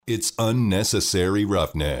It's Unnecessary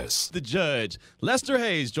Roughness. The Judge, Lester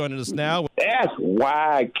Hayes, joining us now. That's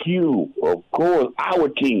why Q, of course, our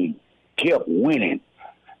team kept winning,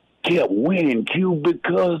 Q,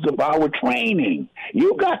 because of our training.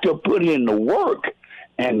 You got to put in the work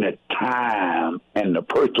and the time and the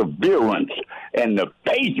perseverance and the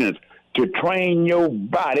patience to train your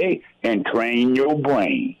body and train your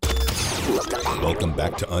brain. Welcome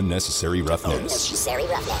back to Unnecessary Roughness.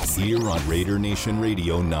 Here on Raider Nation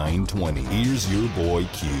Radio 920. Here's your boy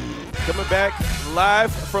Q. Coming back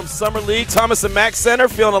live from Summer League, Thomas and Mack Center,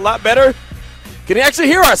 feeling a lot better. Can you actually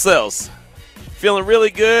hear ourselves? Feeling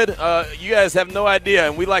really good. You guys have no idea,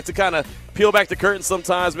 and we like to kind of peel back the curtain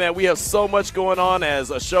sometimes, man. We have so much going on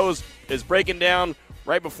as a show is breaking down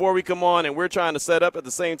right before we come on, and we're trying to set up at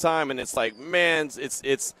the same time, and it's like, man,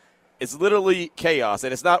 it's literally chaos,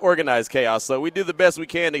 and it's not organized chaos. So we do the best we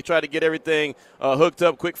can to try to get everything hooked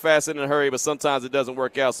up quick, fast, and in a hurry, but sometimes it doesn't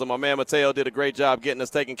work out. So my man Mateo did a great job getting us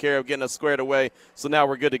taken care of, getting us squared away. So now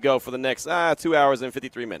we're good to go for the next 2 hours and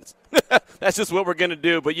 53 minutes. That's just what we're going to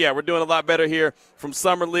do. But, yeah, we're doing a lot better here from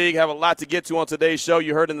Summer League. Have a lot to get to on today's show.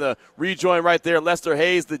 You heard in the rejoin right there, Lester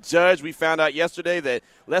Hayes, the judge. We found out yesterday that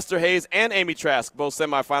Lester Hayes and Amy Trask, both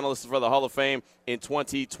semifinalists for the Hall of Fame in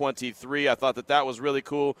 2023. I thought that was really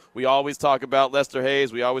cool. We always talk about Lester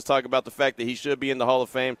Hayes. We always talk about the fact that he should be in the Hall of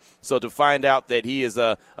Fame. So to find out that he is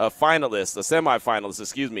a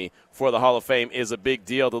semifinalist, for the Hall of Fame is a big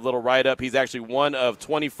deal. The little write-up, he's actually one of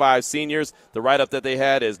 25 seniors. The write-up that they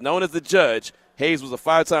had is known as the judge. Hayes was a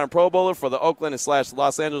 5-time Pro Bowler for the Oakland /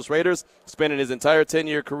 Los Angeles Raiders, spending his entire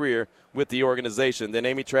 10-year career with the organization. Then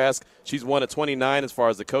Amy Trask, she's one of 29 as far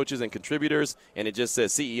as the coaches and contributors, and it just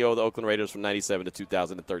says CEO of the Oakland Raiders from 97 to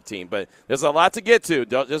 2013. But there's a lot to get to.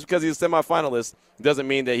 Just because he's a semifinalist doesn't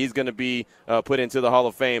mean that he's going to be put into the Hall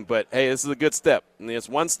of Fame. But, hey, this is a good step. I mean, it's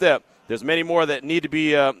one step. There's many more that need to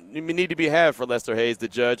be had for Lester Hayes, the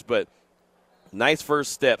judge, but nice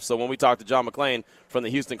first step. So when we talk to John McClain from the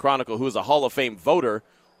Houston Chronicle, who is a Hall of Fame voter,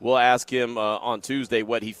 we'll ask him on Tuesday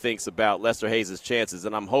what he thinks about Lester Hayes' chances.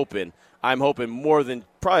 And I'm hoping more than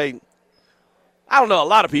probably, I don't know, a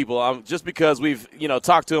lot of people. Just because we've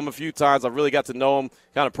talked to him a few times, I've really got to know him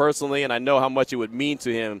kind of personally, and I know how much it would mean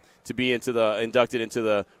to him to be inducted into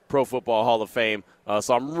the Pro Football Hall of Fame.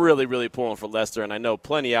 So I'm really, really pulling for Lester, and I know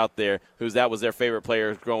plenty out there that was their favorite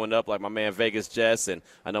player growing up, like my man Vegas Jess, and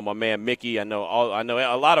I know my man Mickey. I know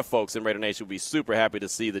a lot of folks in Raider Nation would be super happy to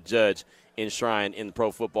see the judge enshrined in the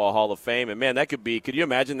Pro Football Hall of Fame. And man, could you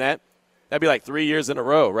imagine that? That'd be like 3 years in a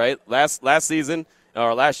row, right? Last season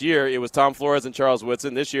or last year it was Tom Flores and Charles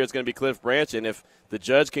Woodson. This year it's going to be Cliff Branch, and if the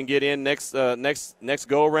judge can get in next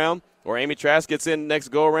go around, or Amy Trask gets in next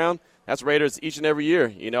go around, that's Raiders each and every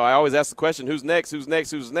year. I always ask the question, who's next?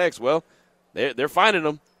 Well, they're finding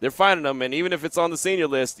them. They're finding them, and even if it's on the senior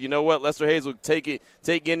list, you know what? Lester Hayes will take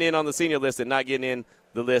getting in on the senior list and not getting in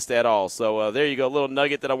the list at all. So there you go, a little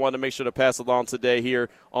nugget that I wanted to make sure to pass along today here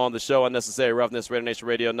on the show, Unnecessary Roughness, Raider Nation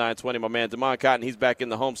Radio 920. My man Damon Cotton, he's back in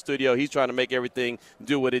the home studio. He's trying to make everything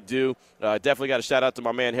do what it do. Definitely got a shout-out to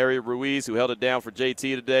my man Harry Ruiz, who held it down for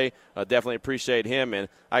JT today. Definitely appreciate him. And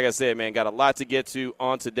like I said, man, got a lot to get to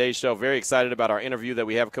on today's show. Very excited about our interview that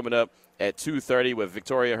we have coming up at 2:30 with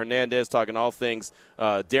Victoria Hernandez, talking all things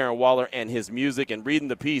Darren Waller and his music. And reading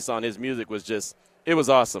the piece on his music was just – it was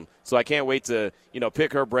awesome. So I can't wait to,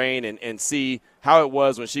 pick her brain and see how it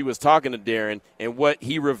was when she was talking to Darren and what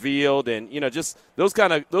he revealed, and just those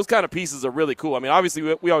kind of pieces are really cool. I mean,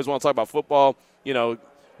 obviously we always want to talk about football,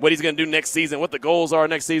 what he's going to do next season, what the goals are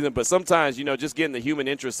next season, but sometimes, just getting the human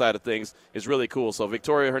interest side of things is really cool. So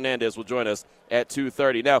Victoria Hernandez will join us at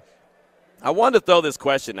 2:30. Now, I wanted to throw this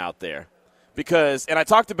question out there because, and I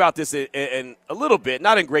talked about this in a little bit,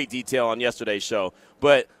 not in great detail on yesterday's show,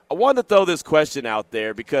 but I wanted to throw this question out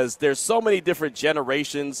there because there's so many different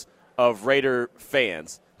generations of Raider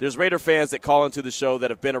fans. There's Raider fans that call into the show that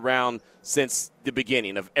have been around since the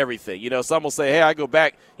beginning of everything. Some will say, hey, I go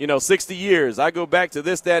back, 60 years. I go back to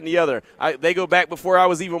this, that, and the other. They go back before I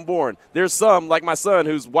was even born. There's some, like my son,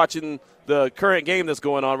 who's watching the current game that's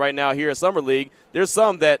going on right now here at Summer League. There's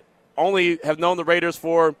some that only have known the Raiders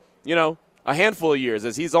for, a handful of years,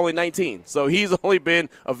 as he's only 19. So he's only been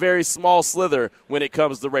a very small slither when it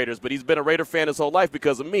comes to Raiders, but he's been a Raider fan his whole life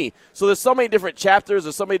because of me. So there's so many different chapters,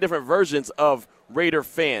 there's so many different versions of Raider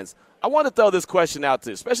fans. I want to throw this question out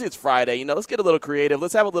to, especially it's Friday, let's get a little creative.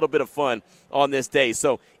 Let's have a little bit of fun on this day.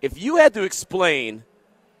 So if you had to explain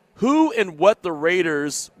who and what the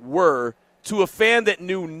Raiders were to a fan that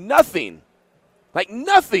knew nothing, like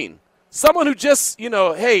nothing, someone who just,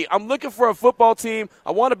 hey, I'm looking for a football team.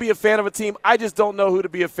 I want to be a fan of a team. I just don't know who to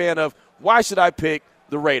be a fan of. Why should I pick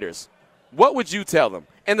the Raiders? What would you tell them?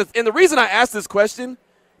 And the reason I ask this question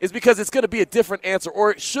is because it's going to be a different answer,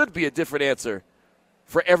 or it should be a different answer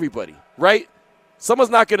for everybody, right?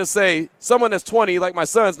 Someone's not going to say, someone that's 20, like my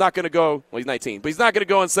son's not going to go, well, he's 19, but he's not going to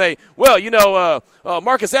go and say, well,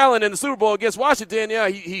 Marcus Allen in the Super Bowl against Washington,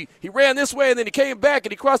 he ran this way and then he came back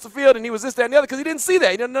and he crossed the field and he was this, that, and the other, because he didn't see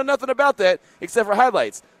that. He didn't know nothing about that except for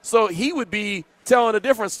highlights. So he would be telling a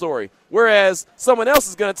different story, whereas someone else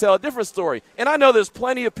is going to tell a different story. And I know there's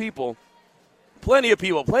plenty of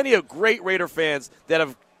great Raider fans that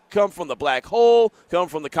have come from the Black Hole, come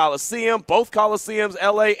from the Coliseum, both Coliseums,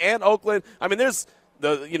 L.A. and Oakland. I mean, there's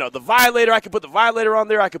the Violator. I could put the Violator on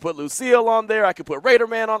there. I could put Lucille on there. I could put Raider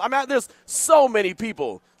Man on. I mean, there's so many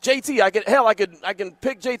people. JT, I can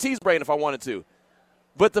pick JT's brain if I wanted to.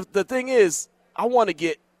 But the thing is, I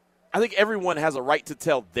think everyone has a right to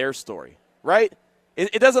tell their story, right?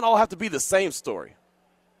 It doesn't all have to be the same story.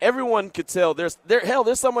 Everyone could tell. There's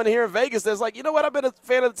someone here in Vegas that's like, you know what? I've been a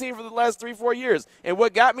fan of the team for the last 3-4 years. And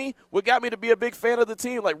what got me to be a big fan of the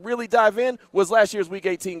team, like really dive in, was last year's Week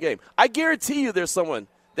 18 game. I guarantee you there's someone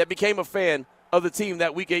that became a fan of the team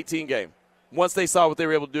that Week 18 game once they saw what they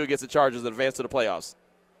were able to do against the Chargers and advance to the playoffs.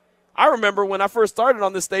 I remember when I first started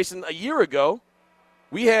on this station a year ago,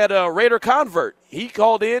 we had a Raider convert. He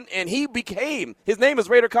called in, and his name is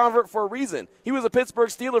Raider Convert for a reason. He was a Pittsburgh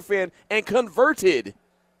Steelers fan and converted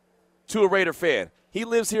to a Raider fan. He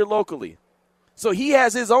lives here locally. So he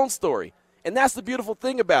has his own story. And that's the beautiful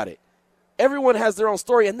thing about it. Everyone has their own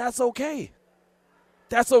story, and that's okay.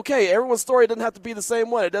 That's okay. Everyone's story doesn't have to be the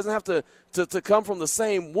same one. It doesn't have to come from the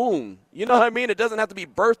same womb. You know what I mean? It doesn't have to be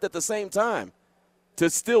birthed at the same time to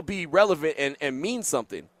still be relevant and mean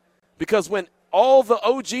something. Because when all the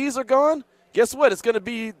OGs are gone, guess what? It's going to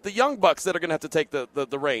be the young bucks that are going to have to take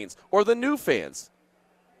the reins, or the new fans.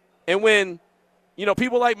 And when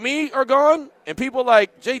people like me are gone, and people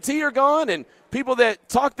like JT are gone, and people that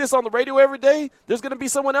talk this on the radio every day, there's going to be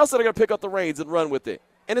someone else that are going to pick up the reins and run with it.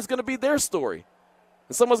 And it's going to be their story.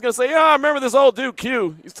 And someone's going to say, I remember this old dude,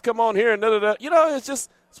 Q, used to come on here and da-da-da. It's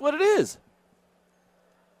what it is.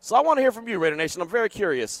 So I want to hear from you, Raider Nation. I'm very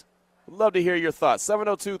curious. I'd love to hear your thoughts.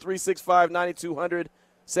 702-365-9200.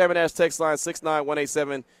 Salmon Ash text line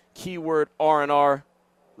 69187, keyword R&R.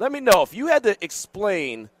 Let me know if you had to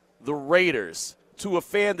explain the Raiders to a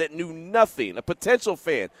fan that knew nothing, a potential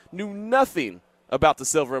fan, knew nothing about the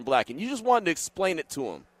silver and black, and you just wanted to explain it to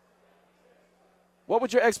them. What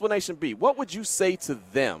would your explanation be? What would you say to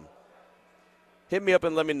them? Hit me up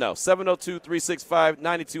and let me know.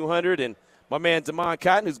 702-365-9200. And my man Damon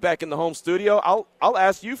Cotton, who's back in the home studio, I'll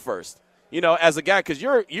ask you first. As a guy, because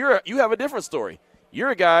you have a different story.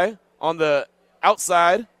 You're a guy on the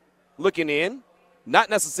outside looking in, not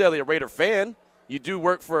necessarily a Raider fan. You do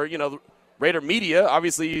work for, Raider Media.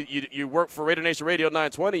 Obviously, you work for Raider Nation Radio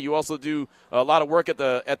 920. You also do a lot of work at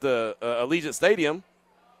the Allegiant Stadium.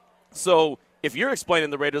 So if you're explaining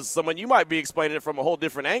the Raiders to someone, you might be explaining it from a whole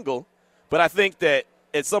different angle. But I think that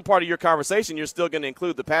at some part of your conversation, you're still going to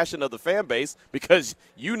include the passion of the fan base, because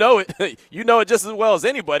you know it. You know it just as well as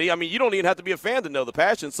anybody. I mean, you don't even have to be a fan to know the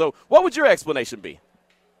passion. So what would your explanation be?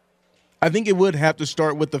 I think it would have to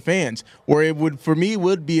start with the fans, or it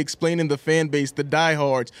would be explaining the fan base, the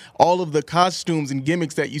diehards, all of the costumes and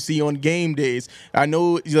gimmicks that you see on game days. I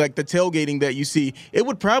know, like the tailgating that you see. It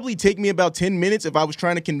would probably take me about 10 minutes if I was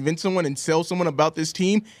trying to convince someone and sell someone about this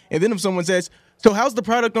team. And then if someone says, so how's the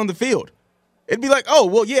product on the field? It'd be like, oh,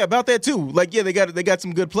 well, yeah, about that too. Like, yeah, they got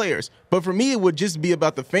some good players. But for me, it would just be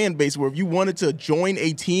about the fan base, where if you wanted to join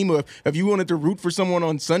a team, or if you wanted to root for someone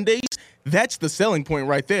on Sundays, that's the selling point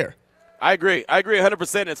right there. I agree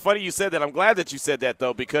 100%. It's funny you said that. I'm glad that you said that,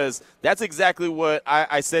 though, because that's exactly what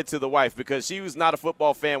I said to the wife, because she was not a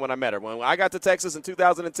football fan when I met her. When I got to Texas in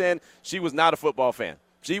 2010, she was not a football fan.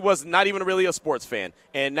 She was not even really a sports fan.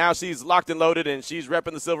 And now she's locked and loaded, and she's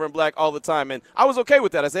repping the silver and black all the time. And I was okay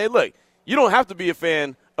with that. I said, hey, look, you don't have to be a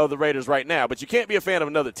fan of the Raiders right now, but you can't be a fan of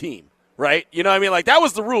another team, right? You know what I mean? Like, that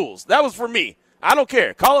was the rules. That was for me. I don't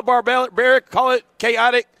care. Call it barbaric, call it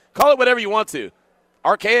chaotic, call it whatever you want to.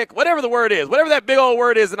 Archaic, whatever the word is, whatever that big old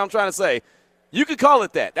word is that I'm trying to say, you could call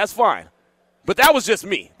it that. That's fine. But that was just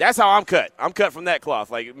me. That's how I'm cut. I'm cut from that cloth.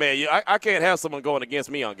 Like, man, I can't have someone going against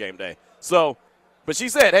me on game day. So, but she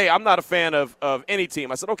said, hey, I'm not a fan of any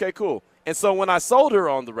team. I said, okay, cool. And so when I sold her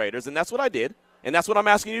on the Raiders, and that's what I did, and that's what I'm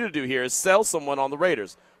asking you to do here, is sell someone on the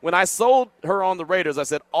Raiders. When I sold her on the Raiders, I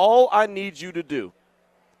said, all I need you to do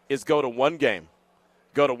is go to one game.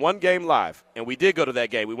 Go to one game live. And we did go to that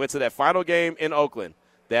game. We went to that final game in Oakland.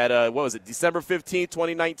 That, what was it, December 15th,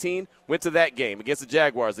 2019? Went to that game against the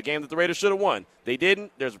Jaguars, the game that the Raiders should have won. They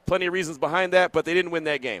didn't. There's plenty of reasons behind that, but they didn't win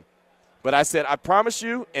that game. But I said, I promise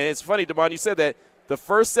you, and it's funny, Damon, you said that, the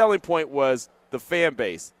first selling point was the fan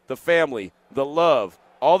base, the family, the love,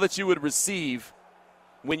 all that you would receive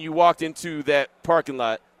when you walked into that parking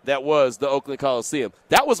lot that was the Oakland Coliseum.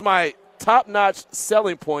 That was my top-notch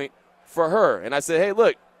selling point for her. And I said, hey,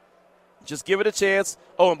 look, just give it a chance.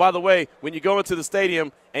 Oh, and by the way, when you go into the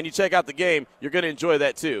stadium and you check out the game, you're going to enjoy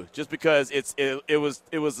that too, just because it was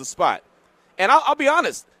the spot. And I'll be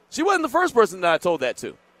honest, she wasn't the first person that I told that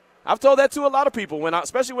to. I've told that to a lot of people,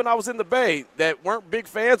 especially when I was in the Bay, that weren't big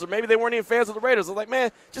fans, or maybe they weren't even fans of the Raiders. I was like,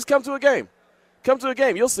 man, just come to a game. Come to a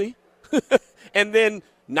game. You'll see. And then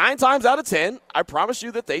 9 times out of 10, I promise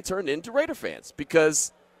you that they turned into Raider fans,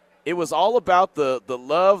 because it was all about the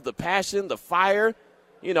love, the passion, the fire.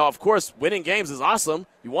 You know, of course, winning games is awesome.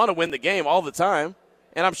 You want to win the game all the time.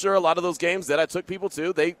 And I'm sure a lot of those games that I took people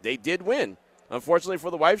to, they did win. Unfortunately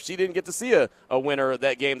for the wife, she didn't get to see a winner of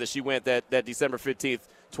that game that she went, that December 15th,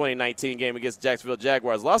 2019 game against the Jacksonville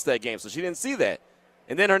Jaguars. Lost that game, so she didn't see that.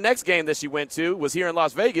 And then her next game that she went to was here in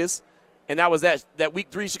Las Vegas, and that was that Week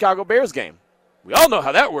 3 Chicago Bears game. We all know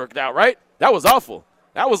how that worked out, right? That was awful.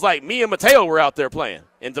 That was like me and Mateo were out there playing,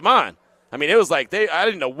 and Damon. I mean, it was like I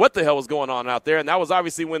didn't know what the hell was going on out there, and that was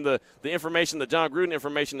obviously when the information, the John Gruden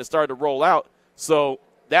information, had started to roll out. So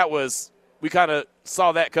we kind of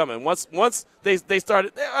saw that coming. Once they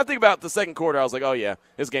started, I think about the second quarter, I was like, oh, yeah,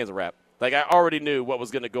 this game's a wrap. Like, I already knew what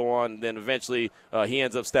was going to go on. Then eventually he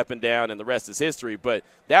ends up stepping down, and the rest is history. But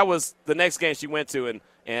that was the next game she went to,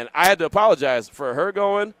 and I had to apologize for her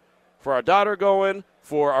going, for our daughter going,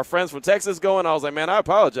 for our friends from Texas going. I was like, man, I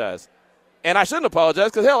apologize. And I shouldn't apologize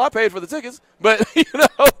because, hell, I paid for the tickets. But, you know,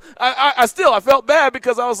 I felt bad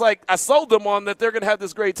because I was like, I sold them on that they're going to have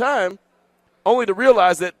this great time, only to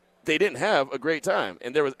realize that they didn't have a great time.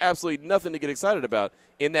 And there was absolutely nothing to get excited about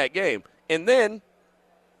in that game. And then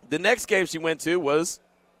the next game she went to was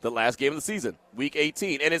the last game of the season, Week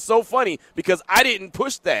 18. And it's so funny because I didn't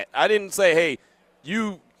push that. I didn't say, hey,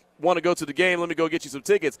 you want to go to the game, let me go get you some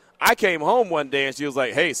tickets. I came home one day and she was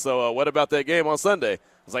like, hey, so what about that game on Sunday? I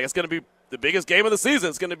was like, it's going to be the biggest game of the season.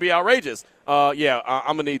 It's going to be outrageous. I'm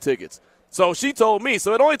going to need tickets. So she told me.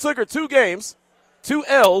 So it only took her 2 games, 2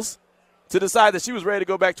 L's, to decide that she was ready to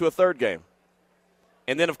go back to a third game.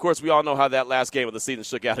 And then, of course, we all know how that last game of the season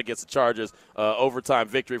shook out against the Chargers. Overtime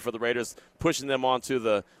victory for the Raiders, pushing them onto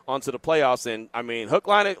the playoffs. And, I mean, hook,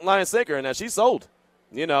 line, and sinker, and she sold.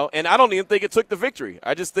 You know, and I don't even think it took the victory.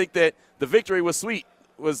 I just think that the victory was sweet,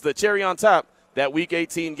 was the cherry on top, that Week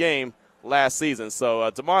 18 game last season. So,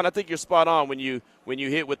 Damon, I think you're spot on when you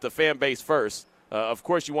hit with the fan base first. Of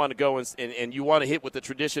course, you want to go and you want to hit with the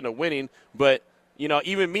tradition of winning, but you know,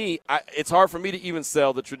 even me, it's hard for me to even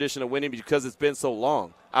sell the tradition of winning because it's been so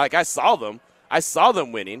long. I saw them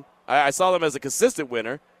winning. I saw them as a consistent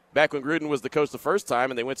winner back when Gruden was the coach the first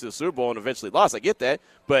time and they went to the Super Bowl and eventually lost. I get that,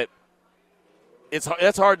 but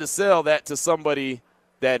that's hard to sell that to somebody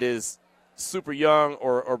that is super young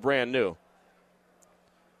or brand new.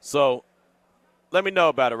 So let me know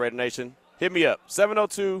about it, Raider Nation. Hit me up,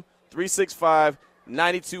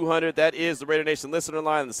 702-365-9200. That is the Raider Nation listener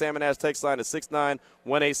line. The Salmon Ash text line is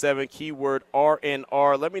 69187, keyword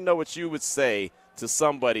RNR. Let me know what you would say to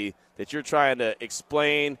somebody that you're trying to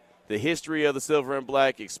explain the history of the silver and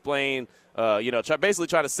black, explain, basically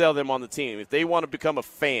try to sell them on the team. If they want to become a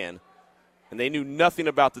fan and they knew nothing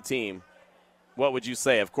about the team, what would you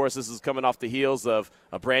say? Of course, this is coming off the heels of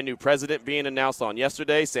a brand new president being announced on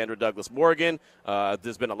yesterday, Sandra Douglas Morgan.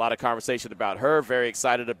 There's been a lot of conversation about her. Very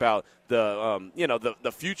excited about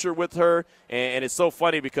the future with her. And it's so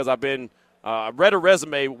funny because I read her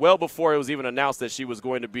resume well before it was even announced that she was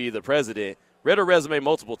going to be the president. Read her resume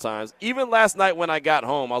multiple times. Even last night when I got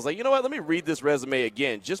home, I was like, you know what? Let me read this resume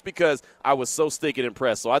again, just because I was so stinking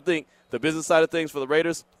impressed. So I think the business side of things for the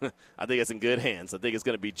Raiders, I think it's in good hands. I think it's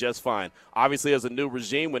going to be just fine. Obviously, there's a new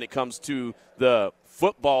regime when it comes to the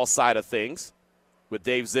football side of things with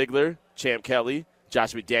Dave Ziegler, Champ Kelly,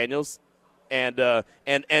 Josh McDaniels, and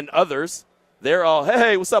others. They're all,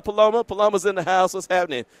 hey, what's up, Paloma? Paloma's in the house. What's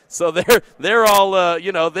happening? So they're all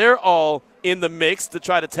they're all in the mix to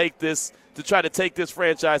try to take this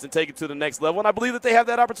franchise and take it to the next level. And I believe that they have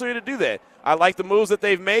that opportunity to do that. I like the moves that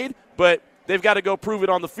they've made, but they've got to go prove it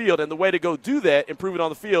on the field. And the way to go do that and prove it on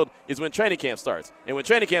the field is when training camp starts. And when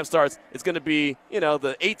training camp starts, it's going to be,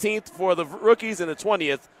 the 18th for the rookies and the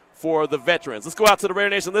 20th for the veterans. Let's go out to the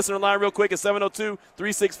Raider Nation listener line real quick at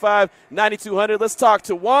 702-365-9200. Let's talk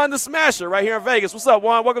to Juan the Smasher right here in Vegas. What's up,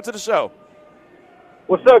 Juan? Welcome to the show.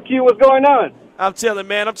 What's up, Q? What's going on? I'm chilling,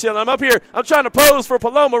 man. I'm chilling. I'm up here. I'm trying to pose for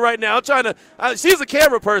Paloma right now. She's a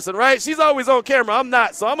camera person, right? She's always on camera. I'm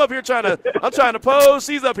not. So I'm up here trying to pose.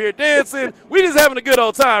 She's up here dancing. We just having a good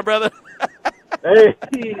old time, brother. Hey,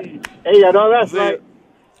 I know that's See right. you.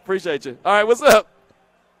 Appreciate you. All right, what's up?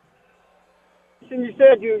 You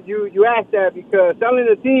said you asked that because selling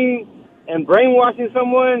a team and brainwashing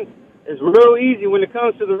someone is real easy when it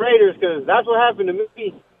comes to the Raiders because that's what happened to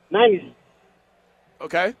me. 90s.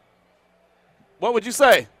 Okay. What would you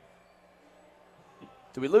say?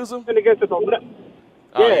 Did we lose him? Against the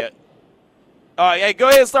Oh, yeah. All right, hey, go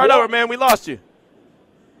ahead and start over, man. We lost you.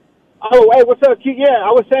 Oh, hey, what's up, Q? Yeah, I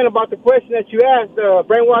was saying about the question that you asked,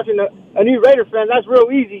 brainwashing a new Raider fan. That's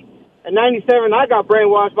real easy. In 97, I got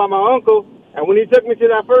brainwashed by my uncle, and when he took me to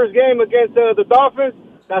that first game against the Dolphins,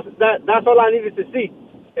 that's all I needed to see.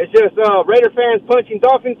 It's just Raider fans punching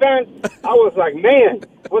Dolphin fans. I was like, man,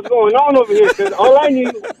 what's going on over here? Because all I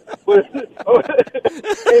knew was,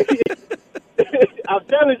 I'm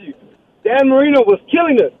telling you, Dan Marino was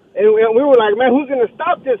killing us. And we were like, man, who's going to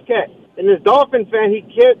stop this cat? And this Dolphin fan, he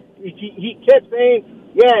kept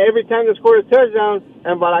saying, yeah, every time they scored a touchdown,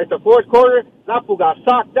 and by like the fourth quarter, that fool got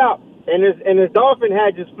socked out. And his Dolphin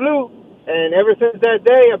hat just flew. And ever since that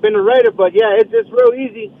day, I've been a Raider. But yeah, it's just real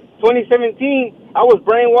easy. 2017, I was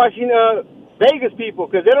brainwashing Vegas people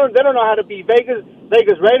because they don't know how to be Vegas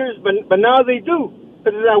Raiders, but now they do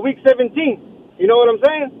because it's at week 17. You know what I'm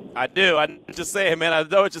saying? I do. I'm just saying, man. I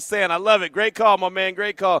know what you're saying. I love it. Great call, my man.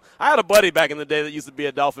 Great call. I had a buddy back in the day that used to be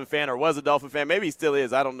a Dolphin fan or was a Dolphin fan. Maybe he still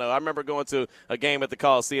is. I don't know. I remember going to a game at the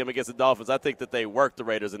Coliseum against the Dolphins. I think that they worked the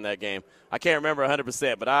Raiders in that game. I can't remember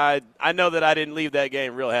 100%, but I know that I didn't leave that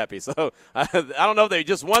game real happy. So I don't know if they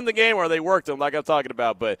just won the game or they worked them like I'm talking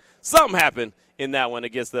about, but something happened in that one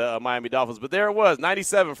against the Miami Dolphins. But there it was,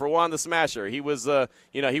 97 for Juan the Smasher. He was,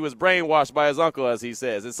 he was brainwashed by his uncle, as he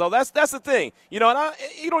says. And so that's the thing. You know,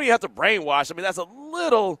 you don't even have to brainwash. I mean, that's a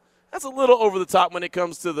little over the top when it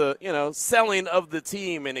comes to the, selling of the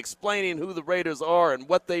team and explaining who the Raiders are and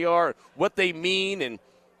what they are, what they mean. And,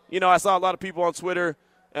 I saw a lot of people on Twitter.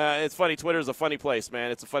 It's funny. Twitter is a funny place, man.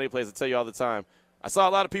 It's a funny place, I tell you all the time. I saw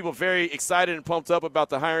a lot of people very excited and pumped up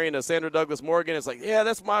about the hiring of Sandra Douglas Morgan. It's like, yeah,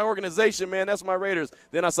 that's my organization, man. That's my Raiders.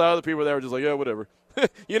 Then I saw other people that were just like, yeah, whatever.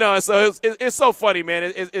 And so it's so funny,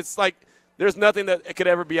 man. It's like there's nothing that could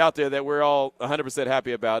ever be out there that we're all 100%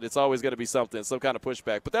 happy about. It's always going to be something, some kind of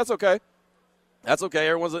pushback. But that's okay. That's okay.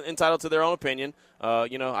 Everyone's entitled to their own opinion.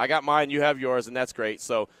 I got mine, you have yours, and that's great.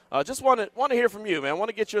 So just want to hear from you, man. I want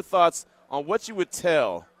to get your thoughts on what you would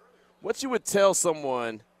tell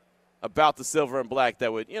someone about the silver and black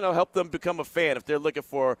that would, help them become a fan if they're looking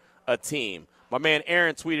for a team. My man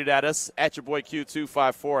Aaron tweeted at us, at your boy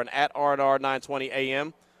Q254 and at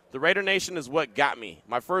RNR920AM. The Raider Nation is what got me.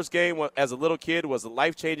 My first game as a little kid was a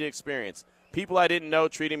life-changing experience. People I didn't know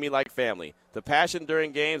treating me like family. The passion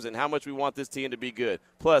during games and how much we want this team to be good.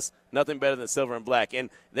 Plus, nothing better than silver and black. And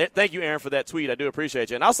thank you, Aaron, for that tweet. I do appreciate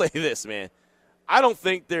you. And I'll say this, man. I don't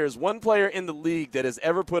think there's one player in the league that has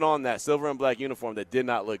ever put on that silver and black uniform that did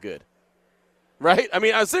not look good. Right? I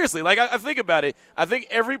mean, seriously, I think about it. I think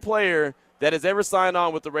every player that has ever signed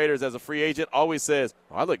on with the Raiders as a free agent always says,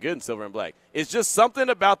 oh, I look good in silver and black. It's just something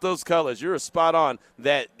about those colors. You're spot on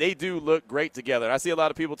that they do look great together. And I see a lot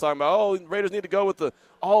of people talking about, oh, the Raiders need to go with the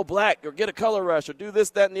all black or get a color rush or do this,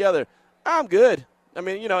 that, and the other. I'm good. I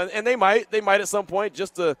mean, and they might at some point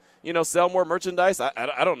just to, sell more merchandise.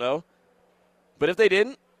 I don't know. But if they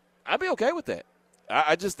didn't, I'd be okay with that.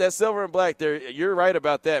 I just, that silver and black there, you're right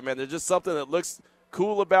about that, man. There's just something that looks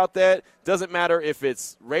cool about that. Doesn't matter if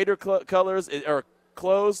it's Raider colors or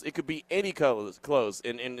clothes. It could be any clothes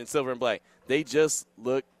in silver and black. They just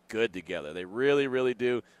look good together. They really, really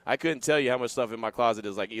do. I couldn't tell you how much stuff in my closet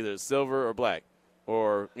is like either silver or black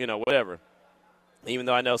or, whatever. Even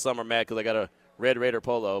though I know some are mad because I got a red Raider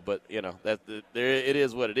polo, but, it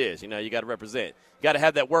is what it is. You got to represent. You got to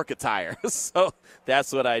have that work attire. So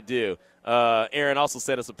that's what I do. Aaron also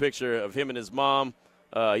sent us a picture of him and his mom.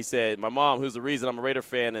 He said, my mom, who's the reason I'm a Raider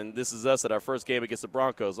fan, and this is us at our first game against the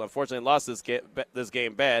Broncos. Unfortunately, lost this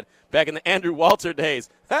game bad back in the Andrew Walter days.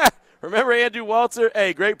 Remember Andrew Walter?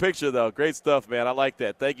 Hey, great picture, though. Great stuff, man. I like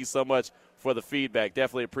that. Thank you so much for the feedback.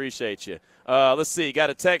 Definitely appreciate you. Let's see.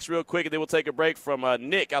 Got a text real quick, and then we'll take a break from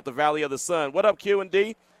Nick out the Valley of the Sun. What up, Q and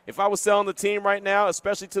D? If I was selling the team right now,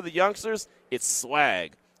 especially to the youngsters, it's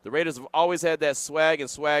swag. The Raiders have always had that swag and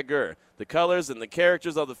swagger. The colors and the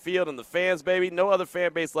characters of the field and the fans, baby. No other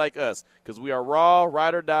fan base like us because we are raw,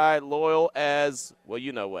 ride or die, loyal as, well,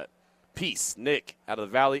 you know what. Peace, Nick, out of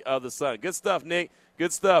the Valley of the Sun. Good stuff, Nick.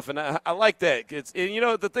 Good stuff, and I like that.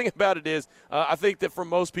 The thing about it is I think that for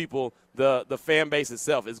most people, the fan base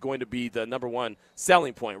itself is going to be the number one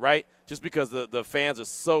selling point, right? Just because the fans are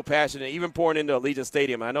so passionate, even pouring into Allegiant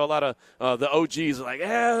Stadium. I know a lot of the OGs are like,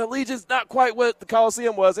 Allegiant's not quite what the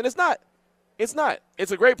Coliseum was, and it's not. It's not.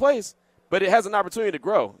 It's a great place, but it has an opportunity to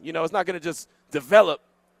grow. You know, it's not going to just develop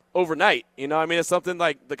overnight. You know, I mean, it's something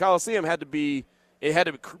like the Coliseum had to be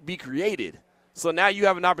created. So now you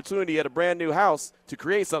have an opportunity at a brand new house to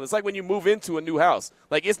create something. It's like when you move into a new house.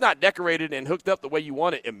 Like, it's not decorated and hooked up the way you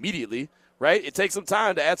want it immediately, right? It takes some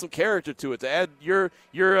time to add some character to it, to add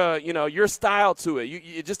your style to it.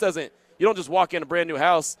 It just doesn't. You don't just walk in a brand new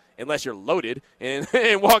house unless you're loaded and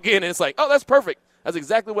walk in and it's like, oh, that's perfect. That's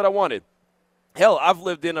exactly what I wanted. Hell, I've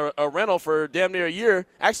lived in a rental for damn near a year.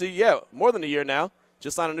 Actually, yeah, more than a year now.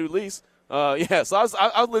 Just signed a new lease. So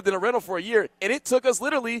I lived in a rental for a year, and it took us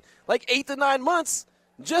literally like 8 to 9 months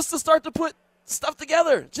just to start to put stuff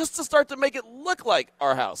together, just to start to make it look like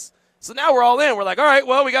our house. So now we're all in. We're like, all right,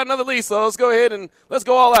 well, we got another lease, so let's go ahead and let's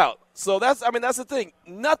go all out. So that's the thing.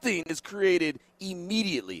 Nothing is created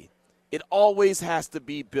immediately. It always has to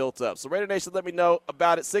be built up. So Raider Nation, let me know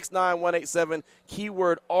about it. 69187,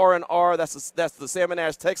 keyword R&R. That's the Salmon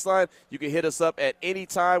Ash text line. You can hit us up at any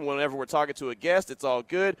time whenever we're talking to a guest. It's all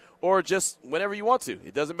good. Or just whenever you want to.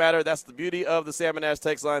 It doesn't matter. That's the beauty of the Salmon Ash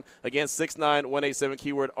text line. Again, 69187,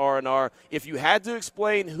 keyword R&R. If you had to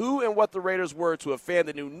explain who and what the Raiders were to a fan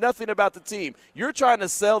that knew nothing about the team, you're trying to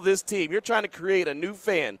sell this team. You're trying to create a new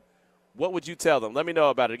fan. What would you tell them? Let me know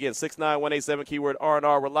about it. Again, 69187, keyword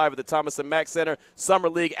R&R. We're live at the Thomas & Mack Center. Summer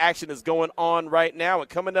League action is going on right now. And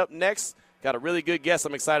coming up next, got a really good guest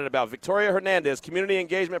I'm excited about. Victoria Hernandez, community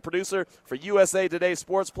engagement producer for USA Today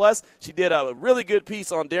Sports Plus. She did a really good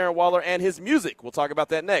piece on Darren Waller and his music. We'll talk about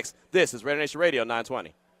that next. This is Raider Nation Radio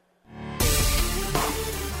 920.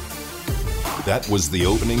 That was the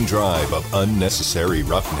opening drive of Unnecessary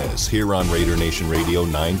Roughness here on Raider Nation Radio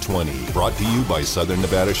 920. Brought to you by Southern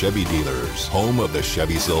Nevada Chevy Dealers, home of the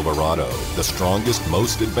Chevy Silverado, the strongest,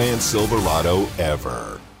 most advanced Silverado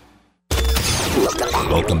ever.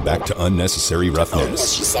 Welcome back to Unnecessary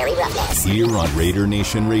Roughness. Here on Raider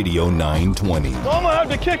Nation Radio 920. I'm gonna have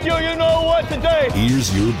to kick you, you know what, today.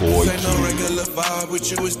 Here's your boy Q. No regular vibe with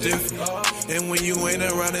you is different. And when you ain't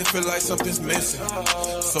around, it feel like something's missing.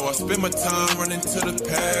 So I spend my time running to the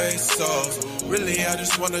past. So really, I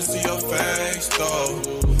just wanna see your face, though.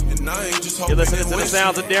 And I ain't just hoping. You're listening to the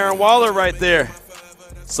sounds of Darren Waller right there.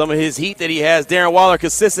 Some of his heat that he has. Darren Waller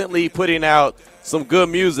consistently putting out some good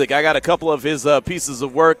music. I got a couple of his pieces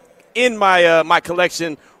of work in my my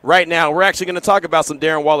collection right now. We're actually going to talk about some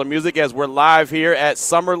Darren Waller music as we're live here at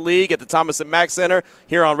Summer League at the Thomas & Mack Center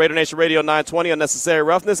here on Raider Nation Radio 920 Unnecessary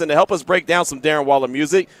Roughness. And to help us break down some Darren Waller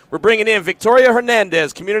music, we're bringing in Victoria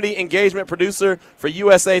Hernandez, community engagement producer for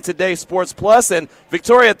USA Today Sports Plus. And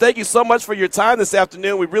Victoria, thank you so much for your time this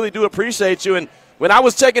afternoon. We really do appreciate you. And when I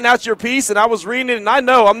was checking out your piece and I was reading it, and I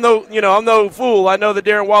know I'm no fool. I know that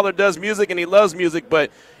Darren Waller does music and he loves music,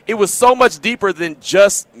 but it was so much deeper than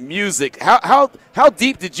just music. How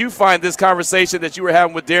deep did you find this conversation that you were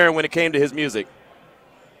having with Darren when it came to his music?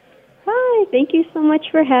 Hi, thank you so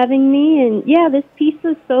much for having me. And yeah, this piece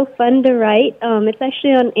was so fun to write. It's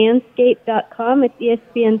actually on Anscape.com. It's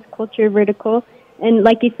ESPN's culture vertical. And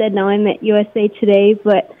like you said, now I'm at USA Today.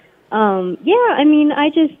 But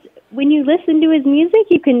when you listen to his music,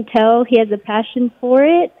 you can tell he has a passion for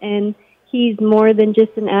it, and he's more than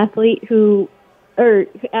just an athlete who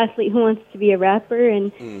wants to be a rapper.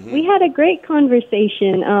 And we had a great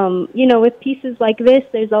conversation. With pieces like this,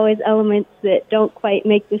 there's always elements that don't quite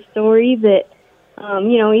make the story. That,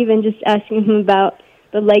 even just asking him about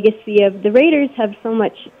the legacy of the Raiders have so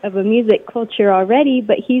much of a music culture already,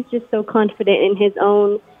 but he's just so confident in his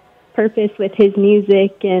own purpose with his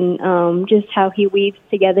music and just how he weaves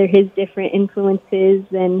together his different influences,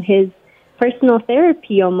 and his personal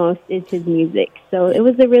therapy almost is his music. So it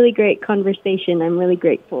was a really great conversation. I'm really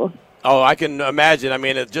grateful. Oh, I can imagine. I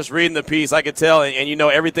mean, just reading the piece, I could tell, and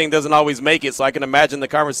everything doesn't always make it, so I can imagine the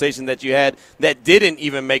conversation that you had that didn't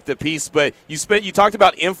even make the piece. But you talked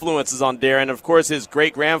about influences on Darren. Of course, his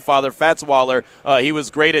great-grandfather, Fats Waller, he was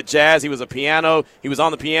great at jazz. He was on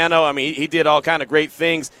the piano. I mean, he did all kind of great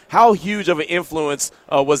things. How huge of an influence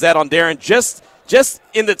was that on Darren just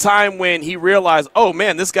in the time when he realized, oh,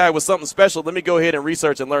 man, this guy was something special. Let me go ahead and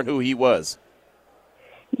research and learn who he was.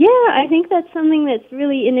 Yeah, I think that's something that's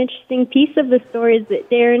really an interesting piece of the story, is that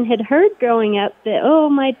Darren had heard growing up that,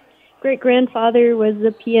 my great-grandfather was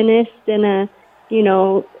a pianist and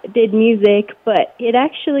did music, but it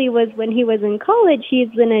actually was when he was in college, he's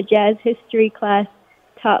in a jazz history class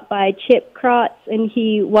taught by Chip Krotz, and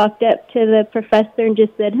he walked up to the professor and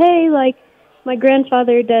just said, hey, my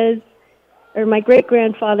great-grandfather did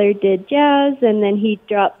jazz, and then he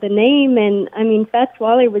dropped the name. And, Fats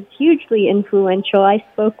Waller was hugely influential. I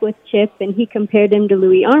spoke with Chip, and he compared him to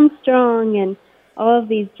Louis Armstrong and all of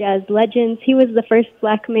these jazz legends. He was the first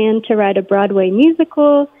black man to write a Broadway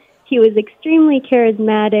musical. He was extremely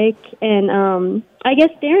charismatic, and I guess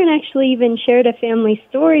Darren actually even shared a family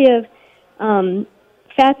story of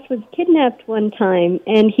Fats was kidnapped one time,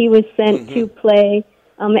 and he was sent to play.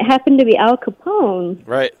 It happened to be Al Capone,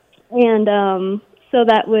 right? And so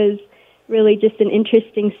that was really just an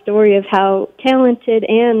interesting story of how talented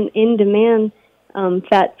and in demand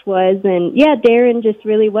Fats was. And yeah, Darren just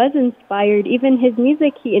really was inspired. Even his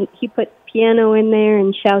music, he puts piano in there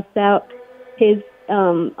and shouts out his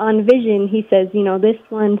on Vision. He says, you know, this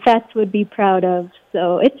one Fats would be proud of.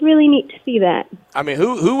 So it's really neat to see that. I mean,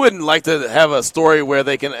 who wouldn't like to have a story where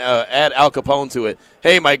they can add Al Capone to it?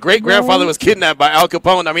 Hey, my great-grandfather was kidnapped by Al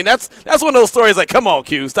Capone. I mean, that's one of those stories like, come on,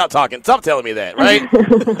 Q, stop talking. Stop telling me that, right?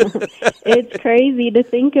 It's crazy to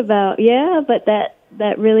think about. Yeah, but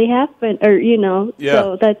that really happened, or, you know,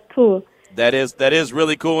 so that's cool. That is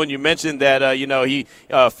really cool. And you mentioned that, he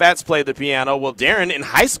Fats played the piano. Well, Darren in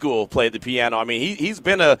high school played the piano. I mean, he's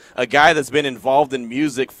been a guy that's been involved in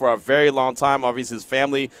music for a very long time. Obviously, his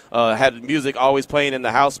family had music always playing in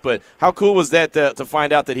the house. But how cool was that to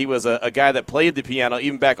find out that he was a guy that played the piano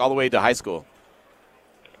even back all the way to high school?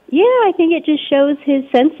 Yeah, I think it just shows his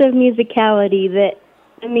sense of musicality that,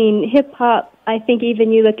 I mean, hip-hop, I think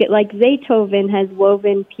even you look at like Beethoven has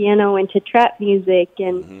woven piano into trap music,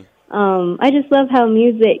 and I just love how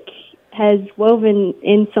music has woven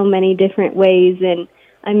in so many different ways. And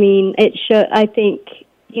I mean, I think,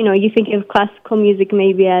 you know, you think of classical music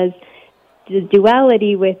maybe as the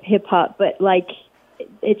duality with hip hop, but like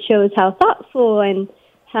it shows how thoughtful and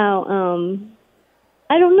how,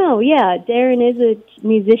 I don't know. Yeah. Darren is a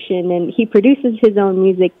musician and he produces his own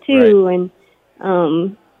music too. Right. And,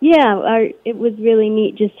 it was really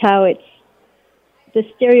neat just how the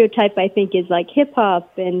stereotype I think is like hip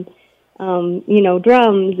hop and,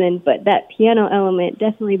 drums, but that piano element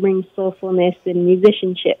definitely brings soulfulness and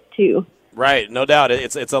musicianship too. Right, no doubt.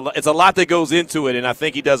 It's a lot that goes into it, and I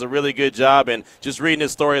think he does a really good job. And just reading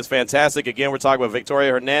his story is fantastic. Again, we're talking about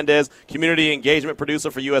Victoria Hernandez, community engagement producer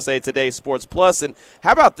for USA Today Sports Plus. And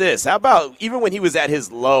how about this? How about even when he was at his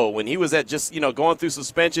low, when he was at just going through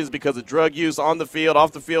suspensions because of drug use on the field,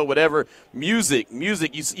 off the field, whatever? Music.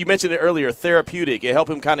 You mentioned it earlier, therapeutic. It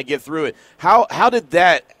helped him kind of get through it. How did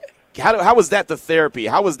that? How was that the therapy?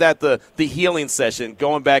 How was that the healing session,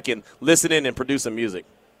 going back and listening and producing music?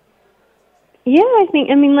 Yeah,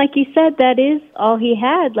 I mean, like you said, that is all he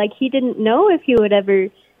had. Like, he didn't know if he would ever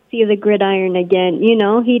see the gridiron again. You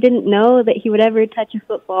know, he didn't know that he would ever touch a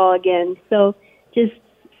football again. So just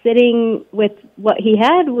sitting with what he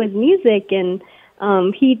had was music. And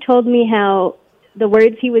he told me how the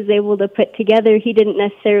words he was able to put together, he didn't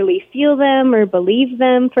necessarily feel them or believe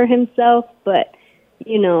them for himself, but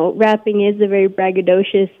rapping is a very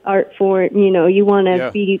braggadocious art form. You want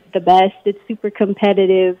to be the best. It's super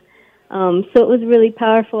competitive. So it was really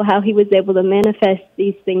powerful how he was able to manifest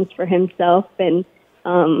these things for himself. And,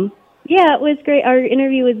 it was great. Our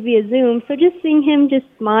interview was via Zoom. So just seeing him just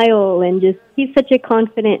smile and he's such a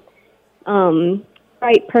confident,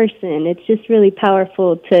 bright person. It's just really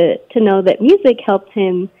powerful to know that music helped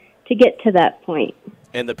him to get to that point.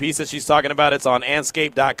 And the piece that she's talking about, it's on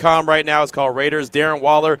Anscape.com right now. It's called Raiders. Darren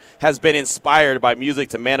Waller has been inspired by music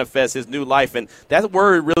to manifest his new life. And that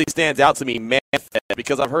word really stands out to me, manifest,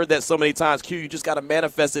 because I've heard that so many times. Q, you just got to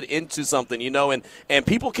manifest it into something, and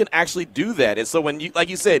people can actually do that. And so when like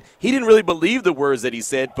you said, he didn't really believe the words that he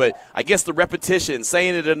said, but I guess the repetition,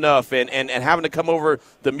 saying it enough, and having to come over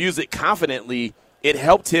the music confidently, it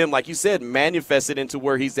helped him, like you said, manifest it into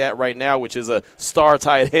where he's at right now, which is a star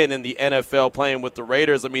tight end in the NFL playing with the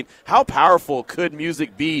Raiders. I mean, how powerful could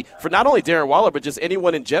music be for not only Darren Waller, but just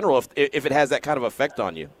anyone in general if it has that kind of effect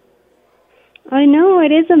on you? I know,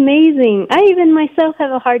 it is amazing. I even myself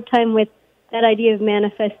have a hard time with that idea of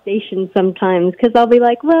manifestation sometimes because I'll be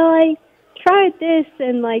like, well, I tried this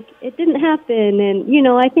and, it didn't happen. And,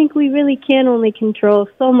 I think we really can only control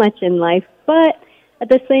so much in life, but at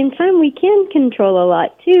the same time, we can control a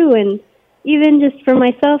lot, too. And even just for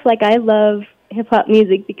myself, I love hip-hop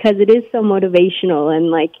music because it is so motivational.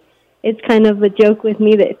 And, it's kind of a joke with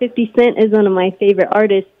me that 50 Cent is one of my favorite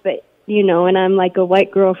artists, but, and I'm, a white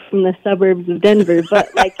girl from the suburbs of Denver. But,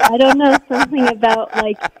 I don't know, something about,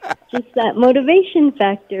 just that motivation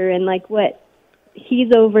factor and, what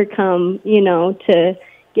he's overcome, to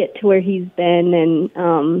get to where he's been.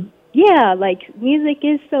 And, music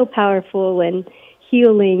is so powerful and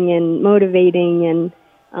healing and motivating, and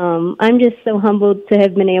I'm just so humbled to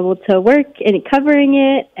have been able to work in covering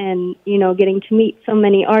it and, getting to meet so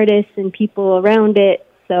many artists and people around it.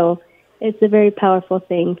 So it's a very powerful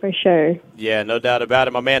thing for sure. Yeah, no doubt about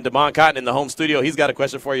it. My man Damon Cotton in the home studio, he's got a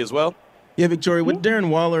question for you as well. Yeah, Victoria, with Darren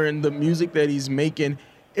Waller and the music that he's making,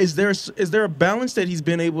 is there a balance that he's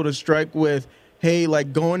been able to strike with, hey,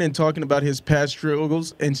 like going and talking about his past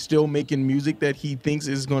struggles and still making music that he thinks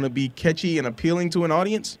is going to be catchy and appealing to an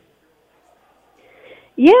audience?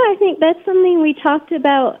 Yeah, I think that's something we talked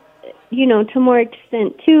about, to more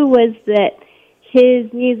extent too, was that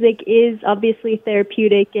his music is obviously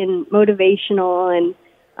therapeutic and motivational, and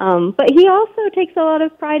but he also takes a lot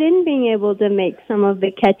of pride in being able to make some of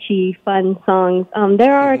the catchy, fun songs.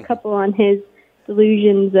 There are a couple on his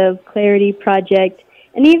Delusions of Clarity project,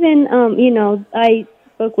 and even I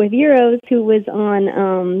spoke with Euros, who was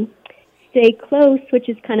on Stay Close, which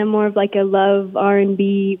is kind of more of like a love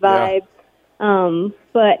R&B vibe. Yeah.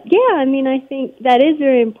 But yeah, I mean, I think that is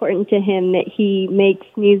very important to him, that he makes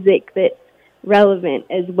music that's relevant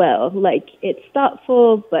as well. Like, it's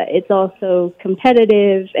thoughtful, but it's also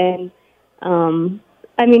competitive, and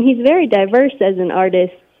I mean, he's very diverse as an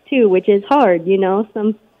artist too, which is hard.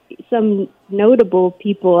 Some notable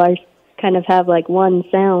people kind of have like one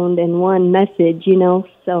sound and one message,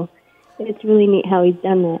 so it's really neat how he's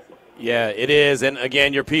done that. Yeah, it is. And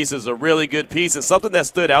again, your piece is a really good piece. And something that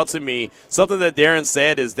stood out to me, something that Darren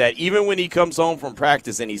said, is that even when he comes home from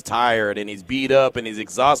practice and he's tired and he's beat up and he's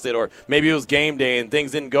exhausted, or maybe it was game day and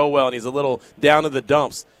things didn't go well and he's a little down in the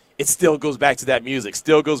dumps, it still goes back to that music,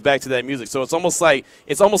 So it's almost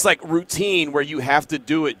like routine, where you have to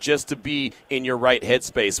do it just to be in your right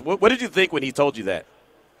headspace. What did you think when he told you that?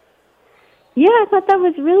 Yeah, I thought that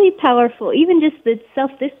was really powerful. Even just the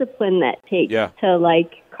self-discipline that takes to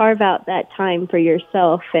like carve out that time for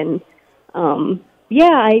yourself. And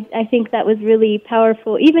I think that was really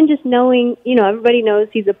powerful. Even just knowing, everybody knows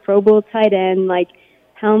he's a Pro Bowl tight end, like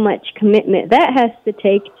how much commitment that has to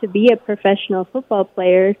take to be a professional football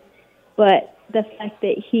player. But the fact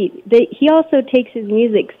that he also takes his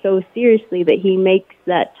music so seriously that he makes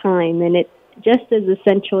that time, and it's just as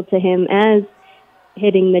essential to him as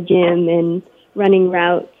hitting the gym and running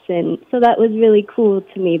routes. And so that was really cool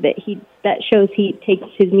to me, that shows he takes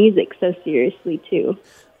his music so seriously too.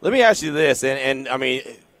 Let me ask you this, and I mean,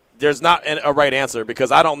 there's not a right answer,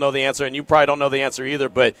 because I don't know the answer and you probably don't know the answer either,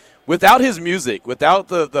 but without his music, without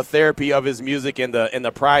the therapy of his music and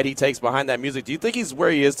the pride he takes behind that music, do you think he's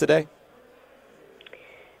where he is today?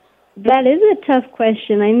 That is a tough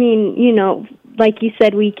question. I mean, like you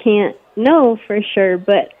said, we can't know for sure,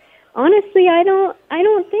 but honestly, I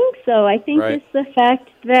don't think so. I think it's the fact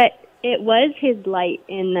that it was his light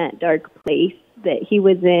in that dark place that he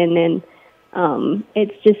was in, and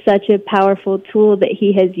it's just such a powerful tool that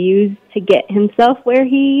he has used to get himself where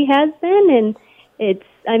he has been.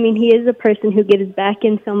 And he is a person who gives back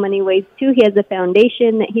in so many ways too. He has a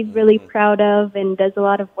foundation that he's really proud of and does a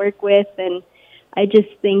lot of work with, and I just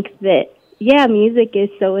think that music is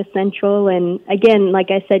so essential. And again, like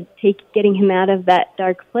I said, getting him out of that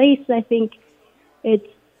dark place, I think it's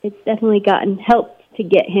definitely helped to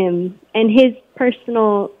get him, and his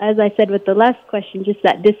personal, as I said with the last question, just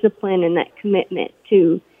that discipline and that commitment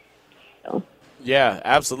too. So. Yeah,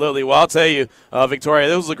 absolutely. Well, I'll tell you, Victoria,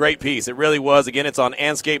 this was a great piece. It really was. Again, it's on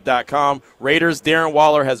Anscape.com. Raiders' Darren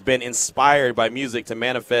Waller has been inspired by music to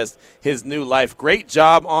manifest his new life. Great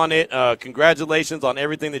job on it. Congratulations on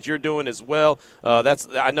everything that you're doing as well.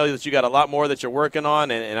 I know that you got a lot more that you're working on,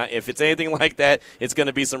 and if it's anything like that, it's going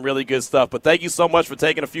to be some really good stuff. But thank you so much for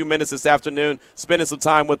taking a few minutes this afternoon, spending some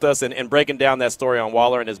time with us, and breaking down that story on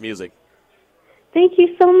Waller and his music. Thank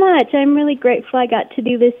you so much. I'm really grateful I got to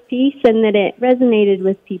do this piece and that it resonated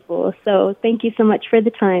with people. So thank you so much for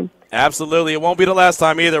the time. Absolutely. It won't be the last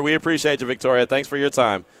time either. We appreciate you, Victoria. Thanks for your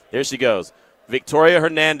time. There she goes. Victoria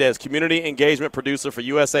Hernandez, community engagement producer for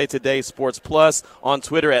USA Today Sports Plus, on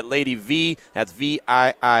Twitter at Lady V. That's VIII.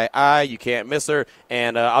 You can't miss her.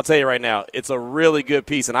 And I'll tell you right now, it's a really good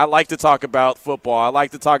piece. And I like to talk about football. I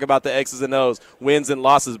like to talk about the X's and O's, wins and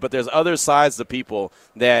losses. But there's other sides to people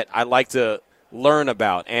that I like to learn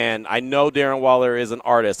about. And I know Darren Waller is an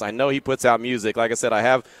artist. I know he puts out music. Like I said, I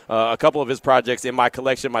have a couple of his projects in my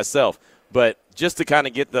collection myself. But just to kind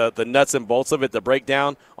of get the nuts and bolts of it, the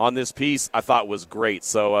breakdown on this piece, I thought was great.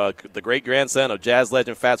 So the great-grandson of jazz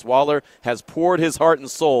legend Fats Waller has poured his heart and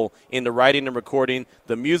soul into writing and recording.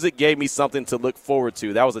 The music gave me something to look forward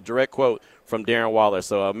to. That was a direct quote from Darren Waller.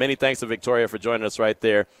 So many thanks to Victoria for joining us right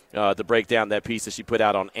there to break down that piece that she put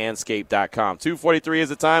out on Anscape.com. 2:43 is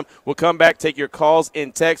the time. We'll come back, take your calls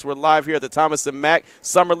and texts. We're live here at the Thomas & Mack.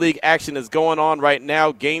 Summer League action is going on right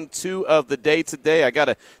now. Game 2 of the day today. I got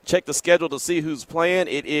to check the schedule to see you who's playing.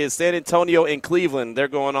 It is San Antonio and Cleveland. They're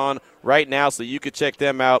going on right now, so you could check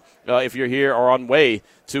them out if you're here or on way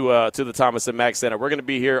to the Thomas & Mack Center. We're going to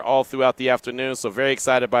be here all throughout the afternoon, so very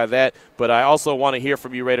excited by that. But I also want to hear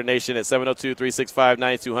from you, Raider Nation, at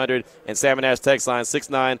 702-365-9200 and Salmon Ash text line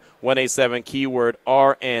 69187, keyword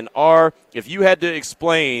RNR. If you had to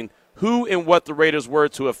explain who and what the Raiders were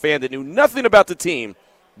to a fan that knew nothing about the team,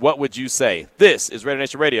 what would you say? This is Raider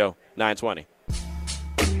Nation Radio 920.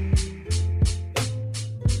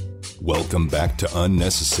 Welcome back to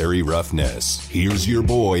Unnecessary Roughness. Here's your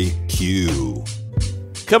boy, Q.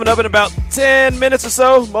 Coming up in about 10 minutes or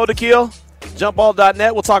so, Mo Dakhil,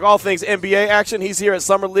 jumpball.net. We'll talk all things NBA action. He's here at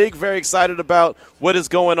Summer League. Very excited about what is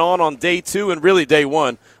going on day 2 and really day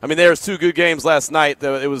 1. I mean, there was 2 good games last night.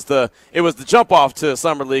 It was the jump off to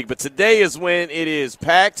Summer League, but today is when it is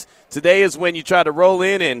packed. Today is when you try to roll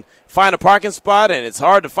in and find a parking spot, and it's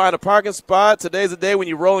hard to find a parking spot. Today's the day when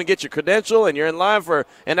you roll and get your credential, and you're in line for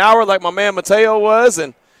an hour like my man Mateo was,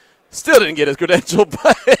 and still didn't get his credential,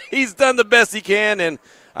 but he's done the best he can, and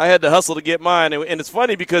I had to hustle to get mine. And it's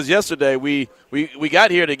funny because yesterday we got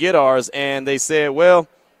here to get ours, and they said, well,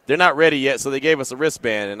 they're not ready yet, so they gave us a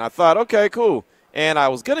wristband. And I thought, okay, cool. And I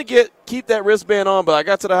was going to keep that wristband on, but I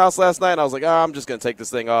got to the house last night, and I was like, I'm just going to take this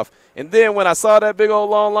thing off. And then when I saw that big old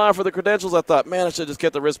long line for the credentials, I thought, man, I should have just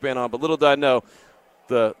kept the wristband on. But little did I know,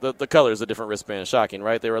 the color is a different wristband. Shocking,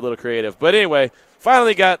 right? They were a little creative. But anyway,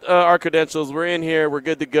 finally got our credentials. We're in here. We're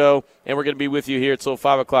good to go, and we're going to be with you here until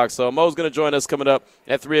 5 o'clock. So Mo's going to join us coming up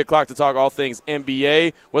at 3 o'clock to talk all things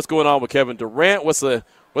NBA. What's going on with Kevin Durant? What's the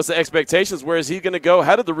expectations? Where is he going to go?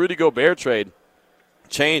 How did the Rudy Gobert trade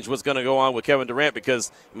change what's going to go on with Kevin Durant?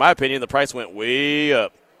 Because, in my opinion, the price went way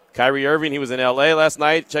up. Kyrie Irving, he was in L.A. last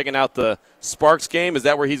night checking out the Sparks game. Is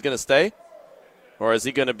that where he's going to stay? Or is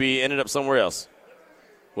he going to be ended up somewhere else?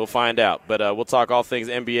 We'll find out. But we'll talk all things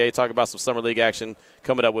NBA, talk about some Summer League action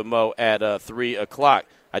coming up with Mo at 3 o'clock.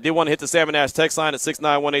 I did want to hit the Salmon Ash text line at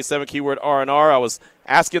 69187, keyword RNR. I was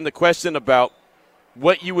asking the question about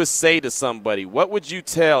what you would say to somebody. What would you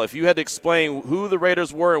tell if you had to explain who the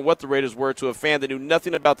Raiders were and what the Raiders were to a fan that knew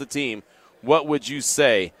nothing about the team? What would you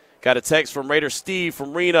say? Got a text from Raider Steve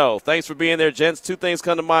from Reno. Thanks for being there, gents. 2 things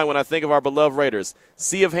come to mind when I think of our beloved Raiders.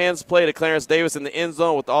 Sea of Hands play to Clarence Davis in the end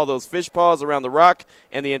zone with all those fish paws around the rock,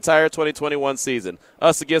 and the entire 2021 season.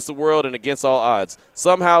 Us against the world and against all odds.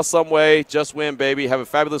 Somehow, some way, just win, baby. Have a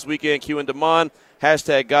fabulous weekend, Q and Damon.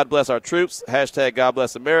 Hashtag God bless our troops. Hashtag God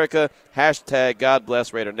bless America. Hashtag God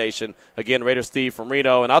bless Raider Nation. Again, Raider Steve from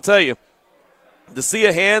Reno. And I'll tell you, the Sea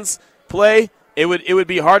of Hands play, it would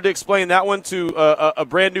be hard to explain that one to a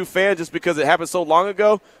brand new fan just because it happened so long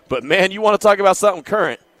ago. But, man, you want to talk about something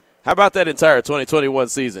current. How about that entire 2021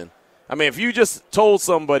 season? I mean, if you just told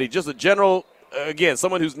somebody, just a general, again,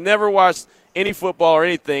 someone who's never watched any football or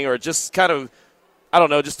anything, or just kind of, I don't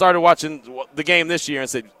know, just started watching the game this year and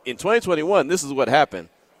said, in 2021, this is what happened,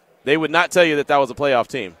 they would not tell you that was a playoff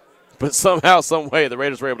team. But somehow, some way, the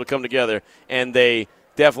Raiders were able to come together, and they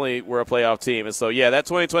definitely were a playoff team. And so, yeah, that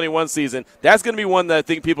 2021 season, that's going to be one that I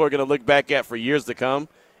think people are going to look back at for years to come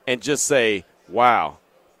and just say, wow,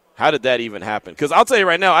 how did that even happen? Because I'll tell you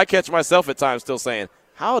right now, I catch myself at times still saying,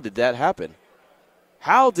 how did that happen?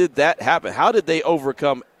 How did that happen? How did they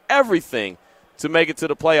overcome everything to make it to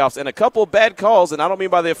the playoffs? And a couple of bad calls, and I don't mean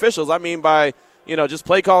by the officials, I mean by, just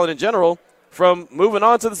play calling in general, from moving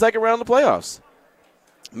on to the second round of the playoffs.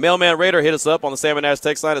 Mailman Raider hit us up on the Salmon Ash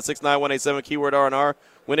text line at 69187, keyword RNR.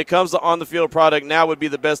 When it comes to on-the-field product, now would be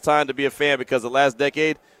the best time to be a fan because the last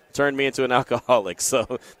decade turned me into an alcoholic.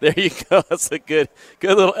 So there you go. That's a good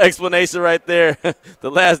little explanation right there.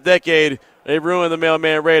 The last decade, they ruined the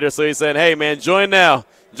Mailman Raider. So he's saying, hey, man, join now.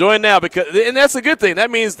 Join now. And that's a good thing.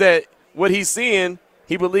 That means that what he's seeing,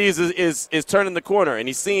 he believes is turning the corner. And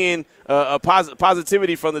he's seeing a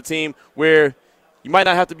positivity from the team where you might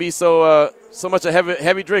not have to be so much a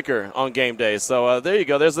heavy drinker on game day. So there you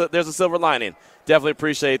go. There's a silver lining. Definitely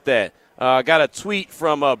appreciate that. Got a tweet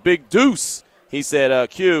from Big Deuce. He said,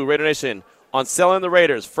 Q, Raider Nation, on selling the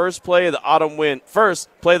Raiders, first play the autumn win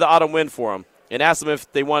for them, and asked them if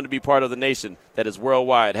they wanted to be part of the nation that is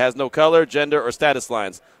worldwide, has no color, gender, or status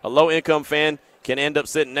lines. A low-income fan can end up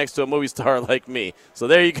sitting next to a movie star like me. So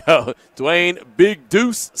there you go. Dwayne Big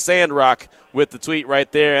Deuce Sandrock with the tweet right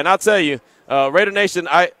there. And I'll tell you, Raider Nation,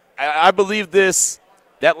 I believe this,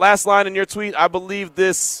 that last line in your tweet, I believe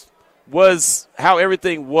this was how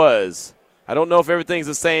everything was. I don't know if everything's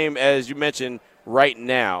the same as you mentioned right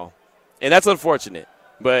now, and that's unfortunate.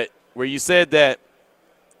 But where you said that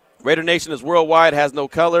Raider Nation is worldwide, has no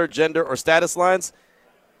color, gender, or status lines,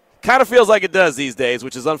 Kind of feels like it does these days,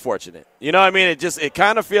 which is unfortunate. You know what I mean? It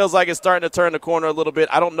kind of feels like it's starting to turn the corner a little bit.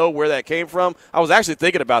 I don't know where that came from. I was actually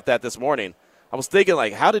thinking about that this morning. I was thinking,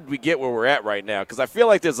 like, how did we get where we're at right now? Because I feel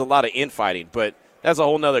like there's a lot of infighting, but that's a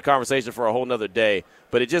whole nother conversation for a whole nother day.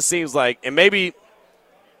 But it just seems like, and maybe,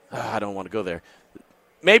 I don't want to go there.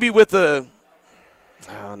 Maybe with the,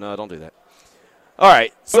 oh, no, don't do that. All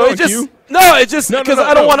right, so it just because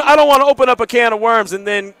I don't want to open up a can of worms and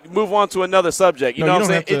then move on to another subject. You know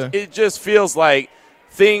what I'm saying? It just feels like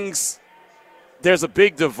there's a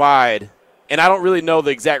big divide, and I don't really know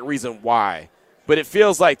the exact reason why, but it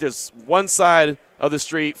feels like there's one side of the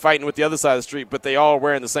street fighting with the other side of the street, but they all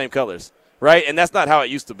wearing the same colors, right? And that's not how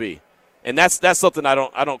it used to be, and that's something I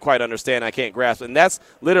don't quite understand. I can't grasp, and that's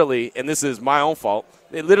literally, and this is my own fault.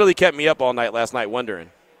 It literally kept me up all night last night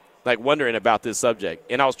wondering about this subject.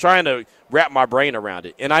 And I was trying to wrap my brain around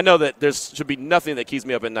it. And I know that there should be nothing that keeps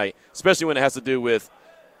me up at night, especially when it has to do with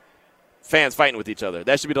fans fighting with each other.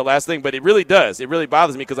 That should be the last thing, but it really does. It really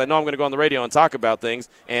bothers me because I know I'm going to go on the radio and talk about things,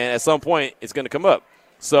 and at some point it's going to come up.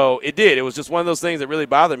 So it did. It was just one of those things that really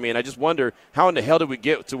bothered me, and I just wonder how in the hell did we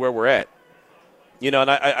get to where we're at? You know,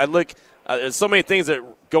 and I look there's so many things that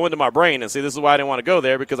go into my brain, and see, this is why I didn't want to go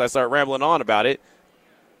there because I start rambling on about it.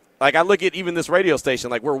 Like, I look at even this radio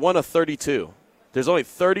station, like, we're one of 32. There's only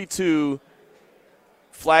 32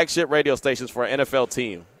 flagship radio stations for an NFL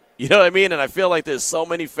team. You know what I mean? And I feel like there's so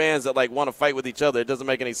many fans that, like, want to fight with each other. It doesn't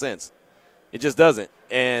make any sense. It just doesn't.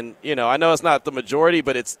 And, you know, I know it's not the majority,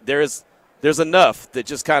 but there's enough that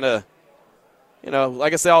just kind of, you know,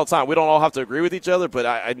 like I say all the time, we don't all have to agree with each other, but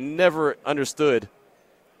I never understood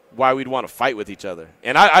why we'd want to fight with each other.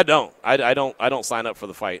 And I don't. I don't sign up for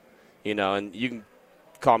the fight, you know, and you can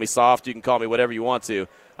call me soft. You can call me whatever you want to.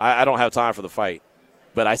 I don't have time for the fight,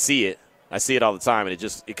 but I see it. I see it all the time, and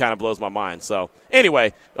it kind of blows my mind. So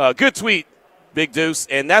anyway, good tweet, Big Deuce.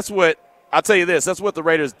 And that's what – I'll tell you this. That's what the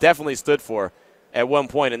Raiders definitely stood for at one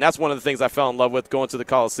point, and that's one of the things I fell in love with going to the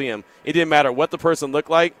Coliseum. It didn't matter what the person looked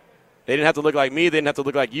like. They didn't have to look like me. They didn't have to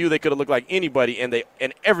look like you. They could have looked like anybody,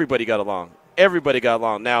 and everybody got along. Everybody got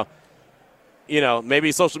along. Now, you know,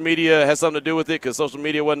 maybe social media has something to do with it because social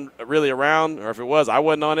media wasn't really around, or if it was, I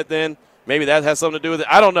wasn't on it then. Maybe that has something to do with it.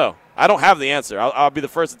 I don't know. I don't have the answer. I'll be the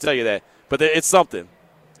first to tell you that. But it's something.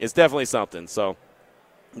 It's definitely something. So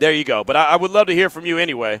there you go. But I would love to hear from you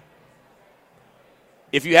anyway.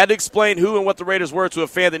 If you had to explain who and what the Raiders were to a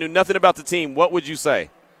fan that knew nothing about the team, what would you say?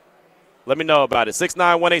 Let me know about it.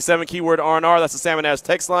 69187, keyword R&R. That's the Salmon Ash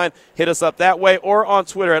text line. Hit us up that way or on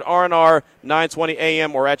Twitter at R&R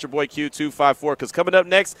 920AM or at your boy Q254. Because coming up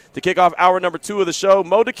next to kick off hour number 2 of the show,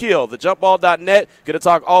 Mo Dakhil, thejumpball.net. Going to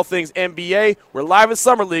talk all things NBA. We're live at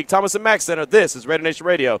Summer League, Thomas & Mack Center. This is Raider Nation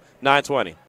Radio 920.